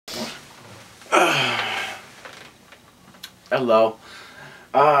Hello.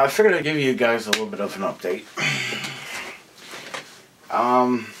 I figured I'd give you guys a little bit of an update.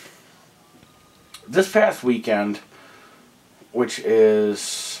 This past weekend, which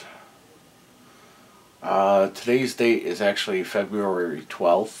is, today's date is actually February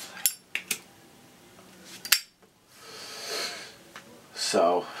 12th.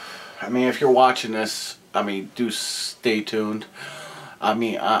 So, I mean, if you're watching this, do stay tuned.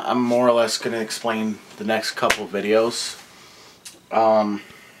 I'm more or less going to explain the next couple videos.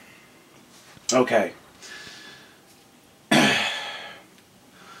 Okay. I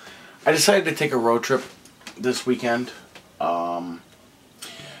decided to take a road trip this weekend.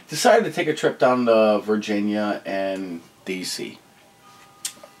 Decided to take a trip down to Virginia and DC.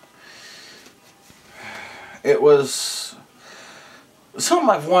 It was something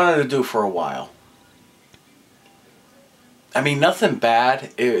I've wanted to do for a while. I mean, nothing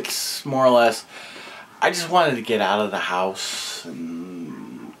bad. It's more or less, I just wanted to get out of the house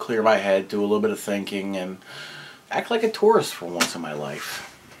and clear my head, do a little bit of thinking, and act like a tourist for once in my life.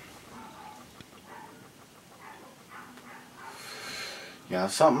 Yeah,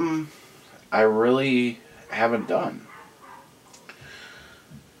 something I really haven't done.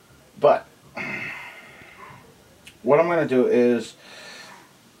 But what I'm going to do is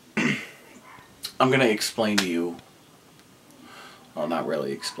I'm going to explain to you. Well, not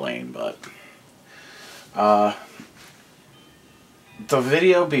really explain, but the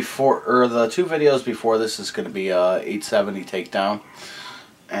video before, or the two videos before this is going to be a 870 takedown,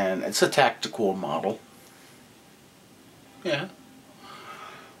 and it's a tactical model. Yeah.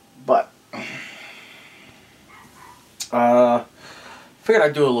 But figured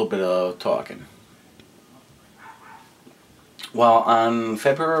I'd do a little bit of talking. Well, on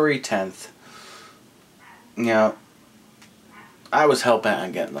February 10th, you know, I was hell-bent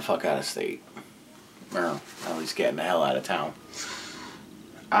on getting the fuck out of state. Or at least getting the hell out of town.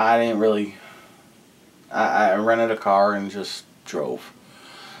 I didn't really... I rented a car and just drove.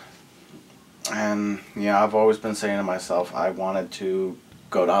 And, yeah, I've always been saying to myself, I wanted to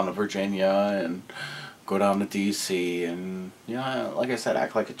go down to Virginia and go down to DC and, yeah, like I said,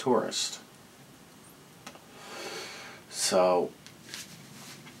 act like a tourist. So,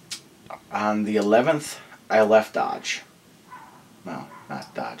 on the 11th, I left Dodge. No,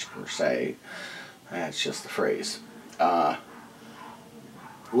 not Dodge per se. That's just the phrase.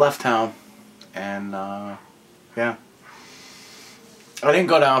 Left town, and, yeah. I didn't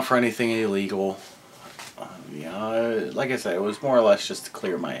go down for anything illegal. Like I said, it was more or less just to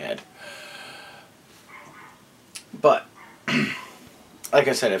clear my head. But, like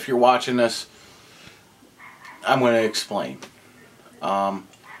I said, if you're watching this, I'm going to explain.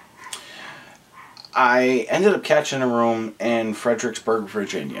 I ended up catching a room in Fredericksburg,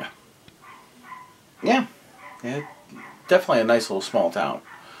 Virginia. Yeah, definitely a nice little small town.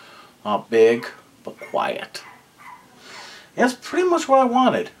 Big, but quiet. Yeah, that's pretty much what I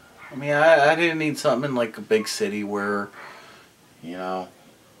wanted. I mean, I didn't need something in like a big city where, you know,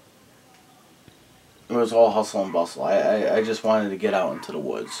 it was all hustle and bustle. I just wanted to get out into the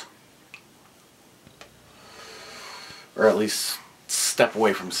woods. Or at least step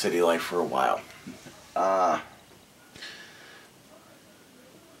away from city life for a while.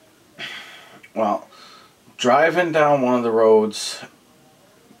 Well, driving down one of the roads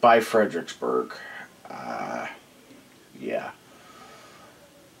by Fredericksburg, yeah.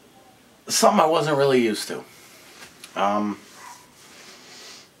 Something I wasn't really used to.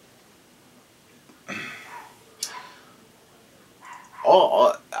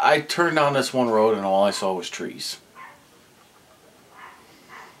 I turned down this one road and all I saw was trees.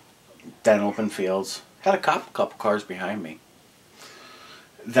 Then open fields. Had a couple cars behind me.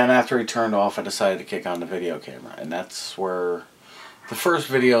 Then after he turned off, I decided to kick on the video camera. And that's where the first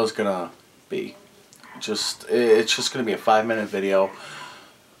video is going to be. It's just going to be a 5-minute video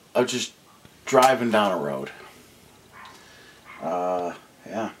of just driving down a road.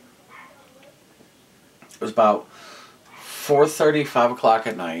 Yeah. It was about 4:30, 5 o'clock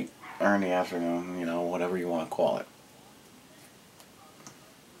at night, or in the afternoon, you know, whatever you want to call it.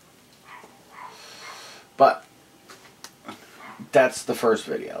 But that's the first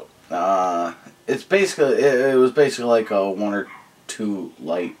video. It's basically, it was basically like a 1 or 2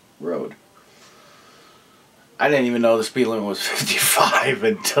 light road. I didn't even know the speed limit was 55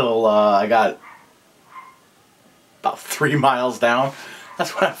 until I got about 3 miles down.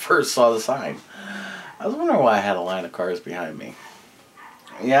 That's when I first saw the sign. I was wondering why I had a line of cars behind me.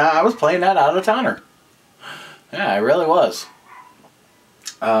 Yeah, I was playing that out of towner. Yeah, I really was.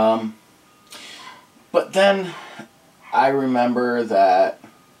 But then I remember that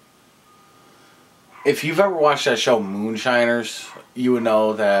if you've ever watched that show Moonshiners, you would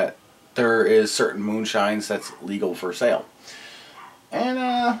know that there is certain moonshines that's legal for sale.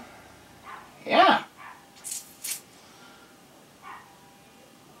 And, yeah.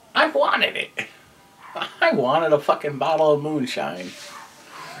 I wanted it. I wanted a fucking bottle of moonshine.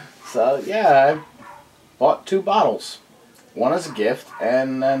 So, yeah, I bought 2 bottles. One as a gift,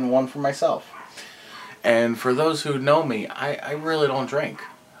 and then one for myself. And for those who know me, I really don't drink.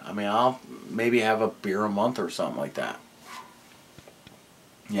 I mean, I'll maybe have a beer a month or something like that.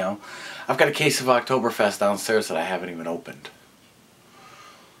 You know, I've got a case of Oktoberfest downstairs that I haven't even opened.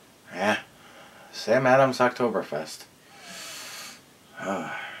 Yeah, Sam Adams Oktoberfest.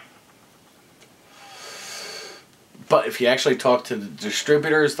 But if you actually talk to the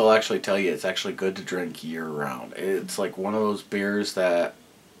distributors, they'll actually tell you it's actually good to drink year-round. It's like one of those beers that,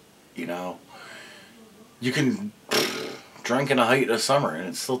 you know, you can drink in the height of summer and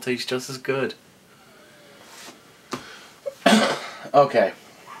it still tastes just as good. Okay.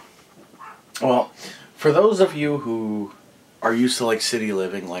 Well, for those of you who are used to like city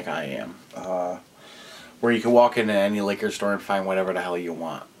living like I am, where you can walk into any liquor store and find whatever the hell you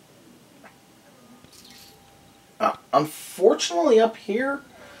want. Unfortunately up here,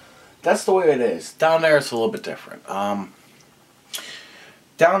 that's the way it is. Down there it's a little bit different. Down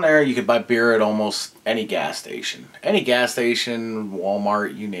there you could buy beer at almost any gas station. Any gas station,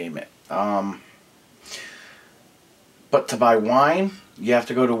 Walmart, you name it. But to buy wine, you have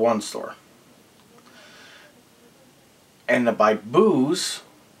to go to one store. And to buy booze,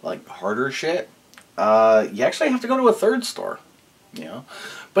 like harder shit, you actually have to go to a third store. You know?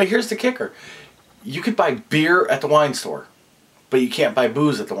 But here's the kicker. You could buy beer at the wine store, but you can't buy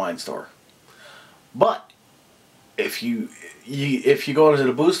booze at the wine store. But if you go into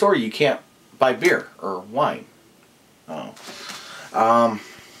the booze store, you can't buy beer or wine.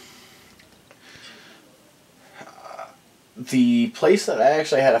 The place that I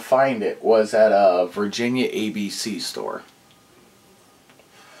actually had to find it was at a Virginia ABC store.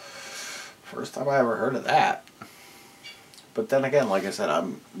 First time I ever heard of that. But then again, like I said,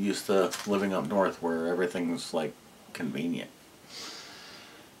 I'm used to living up north where everything's like convenient.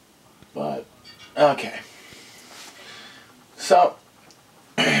 But, okay. So,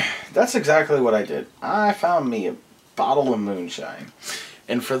 that's exactly what I did. I found me a bottle of moonshine.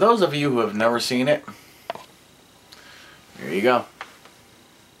 And for those of you who have never seen it, here you go.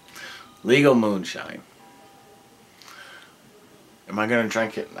 Legal moonshine. Am I going to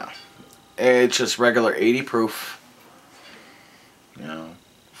drink it? No. It's just regular 80 proof. You know,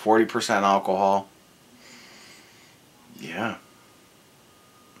 40% alcohol. Yeah.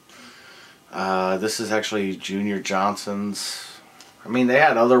 This is actually Junior Johnson's. I mean, they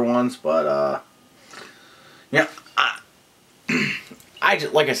had other ones, but, yeah.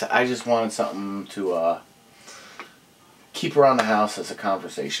 Like I said, I just wanted something to, keep around the house as a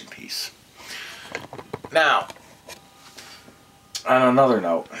conversation piece. Now, on another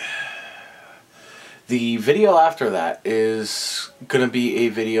note, the video after that is going to be a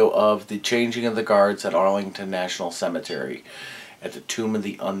video of the changing of the guards at Arlington National Cemetery at the Tomb of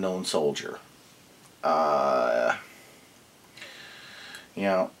the Unknown Soldier. You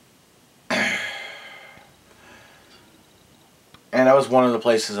know, and that was one of the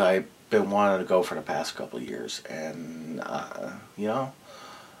places I've been wanting to go for the past couple of years, and you know,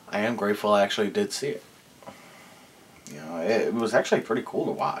 I am grateful I actually did see it. You know, it was actually pretty cool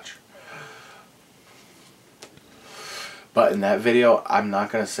to watch. But in that video, I'm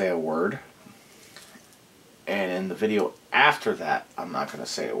not going to say a word. And in the video after that, I'm not going to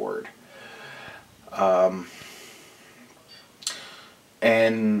say a word.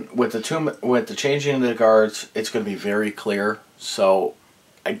 And with the changing of the guards, it's going to be very clear. So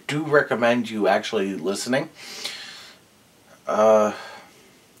I do recommend you actually listening.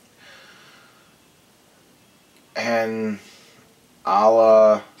 And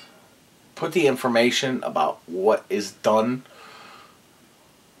I'll put the information about what is done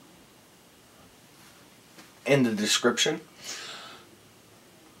in the description.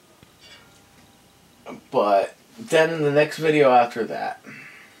 But then in the next video after that,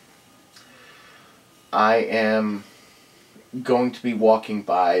 I am going to be walking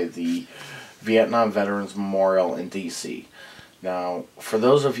by the Vietnam Veterans Memorial in DC. Now, for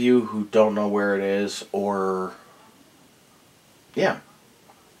those of you who don't know where it is, or yeah,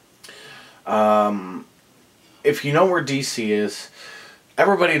 if you know where DC is,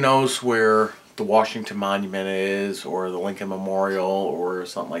 everybody knows where the Washington Monument is, or the Lincoln Memorial, or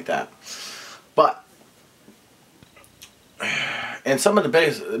something like that. But, and some of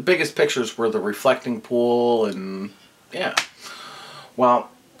the biggest pictures were the reflecting pool, and yeah. Well,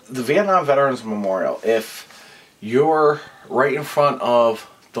 the Vietnam Veterans Memorial, if you're right in front of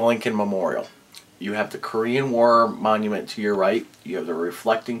the Lincoln Memorial, you have the Korean War Monument to your right, you have the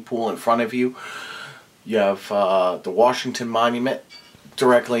reflecting pool in front of you, you have the Washington Monument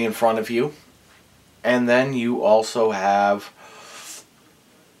directly in front of you, and then you also have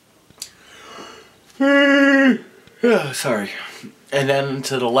sorry, and then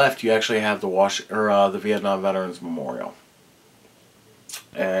to the left you actually have the Vietnam Veterans Memorial.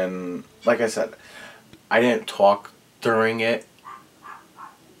 And like I said, I didn't talk during it.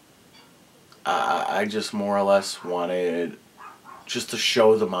 I just more or less wanted just to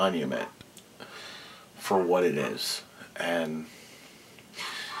show the monument for what it is. And,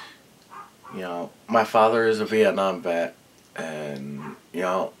 you know, my father is a Vietnam vet, and, you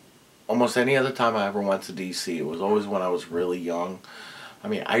know, almost any other time I ever went to DC, it was always when I was really young. I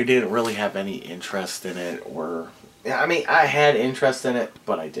mean, I didn't really have any interest in it, or, I mean, I had interest in it,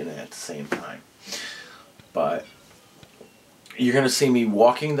 but I didn't at the same time. But you're going to see me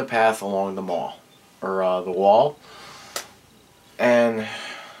walking the path along the mall, or the wall, and,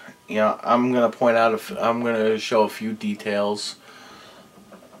 you know, I'm going to point out, I'm going to show a few details,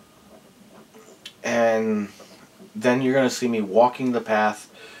 and then you're going to see me walking the path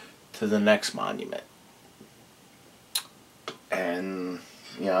to the next monument. And,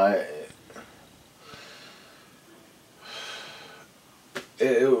 you know,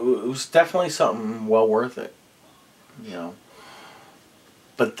 it was definitely something well worth it, you know.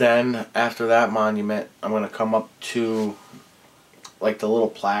 But then, after that monument, I'm going to come up to, like, the little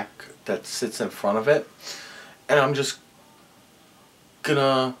plaque that sits in front of it, and I'm just going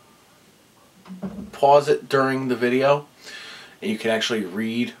to pause it during the video, and you can actually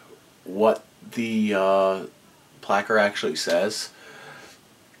read what the placard actually says.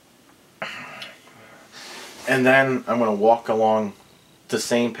 And then I'm going to walk along the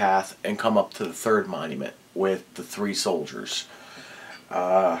same path and come up to the third monument with the 3 soldiers.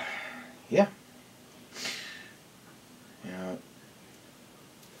 Yeah. Yeah.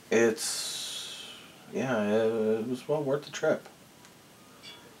 It was well worth the trip.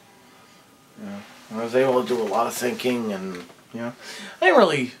 Yeah. I was able to do a lot of thinking, and, you know, I didn't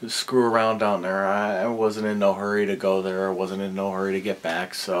really screw around down there. I wasn't in no hurry to go there. I wasn't in no hurry to get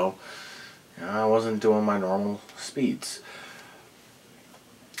back, so, you know, I wasn't doing my normal speeds.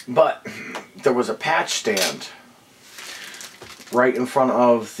 But there was a patch stand right in front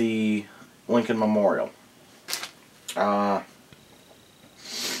of the Lincoln Memorial.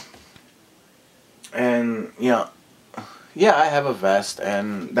 And, you know, yeah, I have a vest,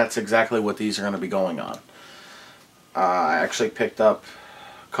 and that's exactly what these are going to be going on. I actually picked up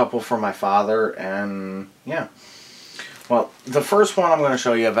a couple for my father, and, yeah. Well, the first one I'm going to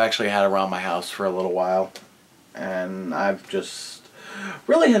show you I've actually had around my house for a little while, and I've just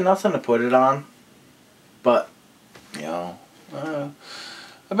really had nothing to put it on, but, you know,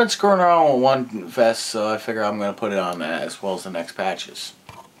 I've been screwing around with one vest, so I figure I'm going to put it on that as well as the next patches.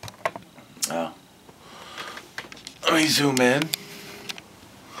 Let me zoom in.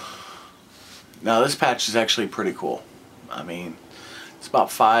 Now, this patch is actually pretty cool. I mean, it's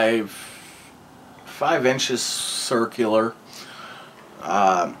about 5 inches circular.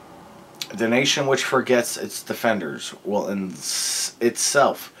 The nation which forgets its defenders will in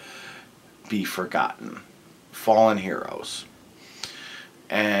itself be forgotten. Fallen heroes.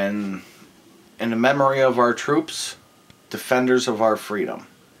 And in the memory of our troops, defenders of our freedom.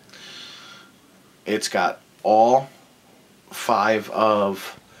 It's got all 5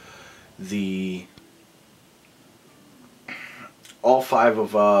 of the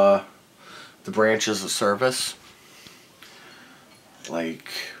branches of service, like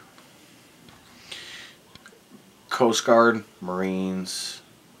Coast Guard, Marines.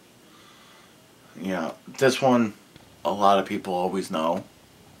 You know, this one a lot of people always know.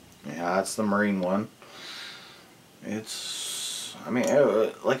 Yeah, that's the Marine one. It's, I mean,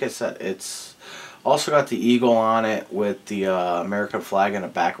 like I said, it's also got the eagle on it with the American flag in the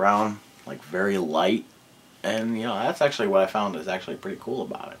background, like very light. And, you know, that's actually what I found is actually pretty cool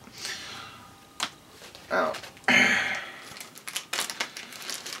about it. Now,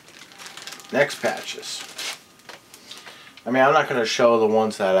 next patches. I mean, I'm not going to show the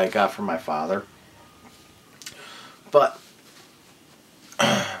ones that I got from my father. But,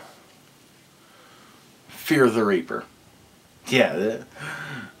 Fear the Reaper. Yeah,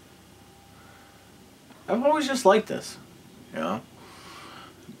 I've always just liked this, you know.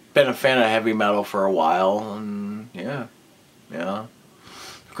 Been a fan of heavy metal for a while, and yeah, the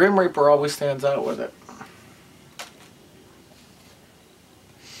Grim Reaper always stands out with it.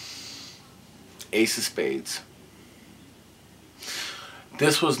 Ace of Spades.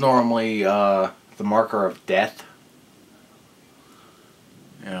 This was normally the marker of death.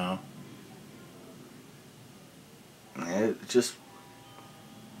 You know, it just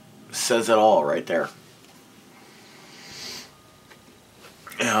says it all right there.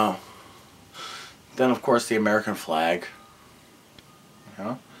 You know, then of course the American flag. You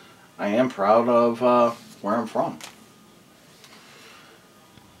know, I am proud of where I'm from.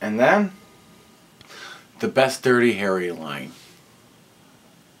 And then the Best Dirty Harry line.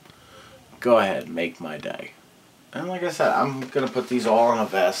 Go ahead, make my day. And like I said, I'm going to put these all in a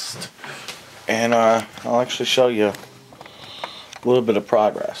vest. And I'll actually show you a little bit of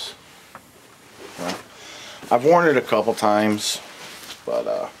progress. Well, I've worn it a couple times,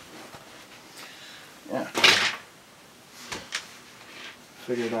 but yeah.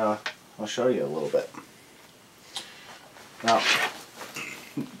 Figured I'll show you a little bit. Now,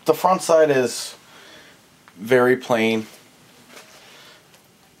 the front side is very plain.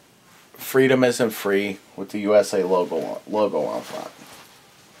 Freedom isn't free with the USA logo on front.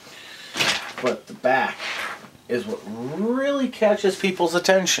 But the back is what really catches people's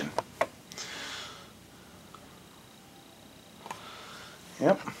attention.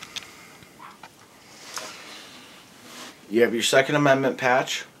 Yep. You have your Second Amendment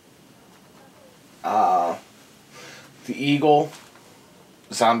patch. The Eagle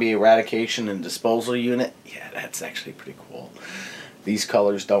Zombie Eradication and Disposal Unit. Yeah, that's actually pretty cool. These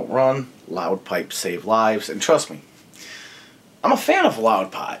colors don't run. Loud pipes save lives. And trust me, I'm a fan of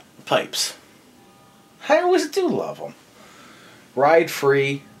loud pipes. I always do love them. Ride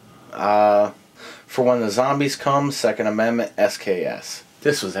free. For when the zombies come, Second Amendment, SKS.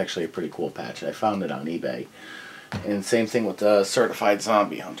 This was actually a pretty cool patch. I found it on eBay. And same thing with the Certified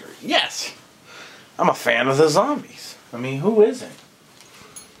Zombie Hunter. Yes! I'm a fan of the zombies. I mean, who isn't?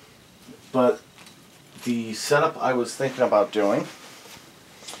 But the setup I was thinking about doing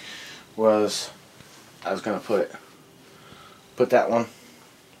was I was going to put that one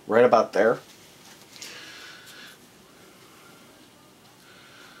right about there.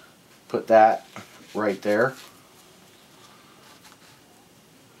 Put that right there.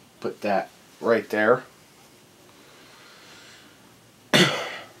 Put that right there.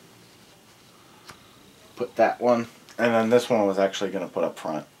 Put that one. And then this one was actually going to put up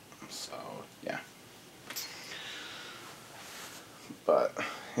front. So, yeah. But,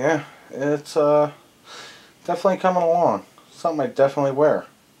 yeah, it's definitely coming along. Something I definitely wear.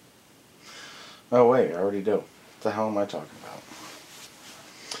 Oh, wait, I already do. What the hell am I talking about?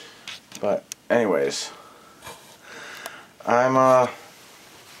 But, anyways, I'm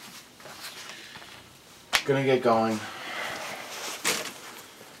gonna get going.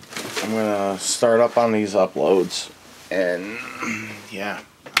 I'm gonna start up on these uploads, and yeah,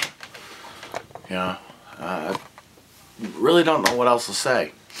 I really don't know what else to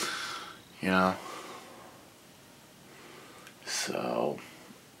say, you know. So,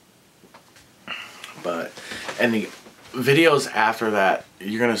 but and the videos after that,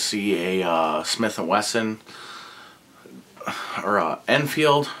 you're gonna see a Smith & Wesson or a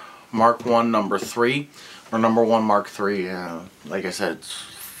Enfield Mark 1 number 3 or number 1 Mark 3. Like I said, it's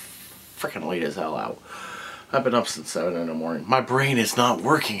freaking late as hell out. I've been up since 7 in the morning. My brain is not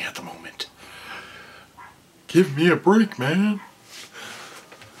working at the moment. Give me a break, man.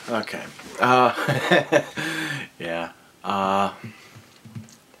 Okay. Yeah.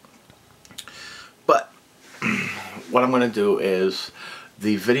 But what I'm gonna do is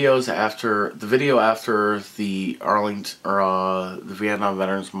the video after the Arlington or the Vietnam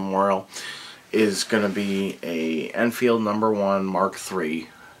Veterans Memorial is gonna be a Enfield number 1 Mark 3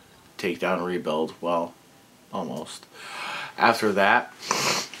 takedown rebuild. Well, almost. After that,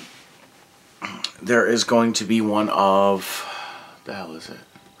 there is going to be one of, the hell is it?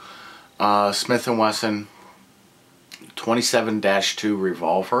 Smith & Wesson 27-2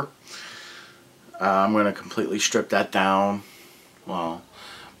 revolver. I'm going to completely strip that down. Well,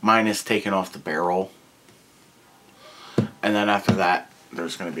 mine is taken off the barrel. And then after that,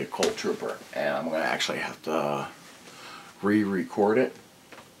 there's going to be a Colt Trooper. And I'm going to actually have to re-record it.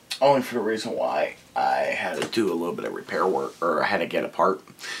 Only for the reason why I had to do a little bit of repair work, or I had to get a part.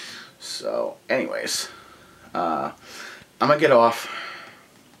 So, anyways, I'm going to get off.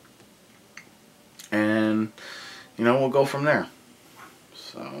 And, you know, we'll go from there.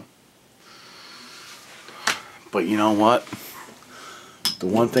 So, but you know what? The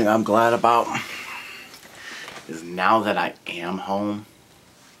one thing I'm glad about is now that I am home,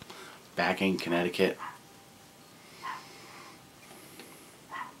 back in Connecticut,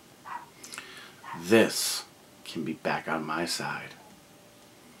 this can be back on my side.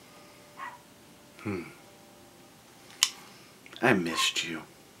 I missed you.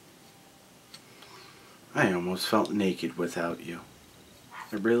 I almost felt naked without you.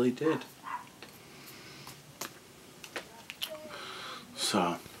 I really did.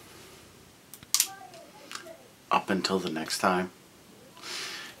 So, up until the next time,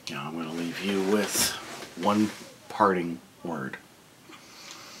 I'm going to leave you with one parting word.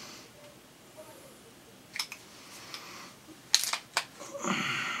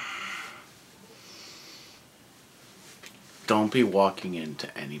 Don't be walking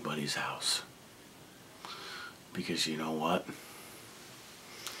into anybody's house. Because you know what?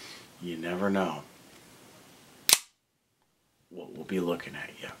 You never know what will be looking at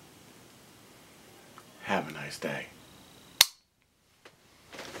you. Have a nice day.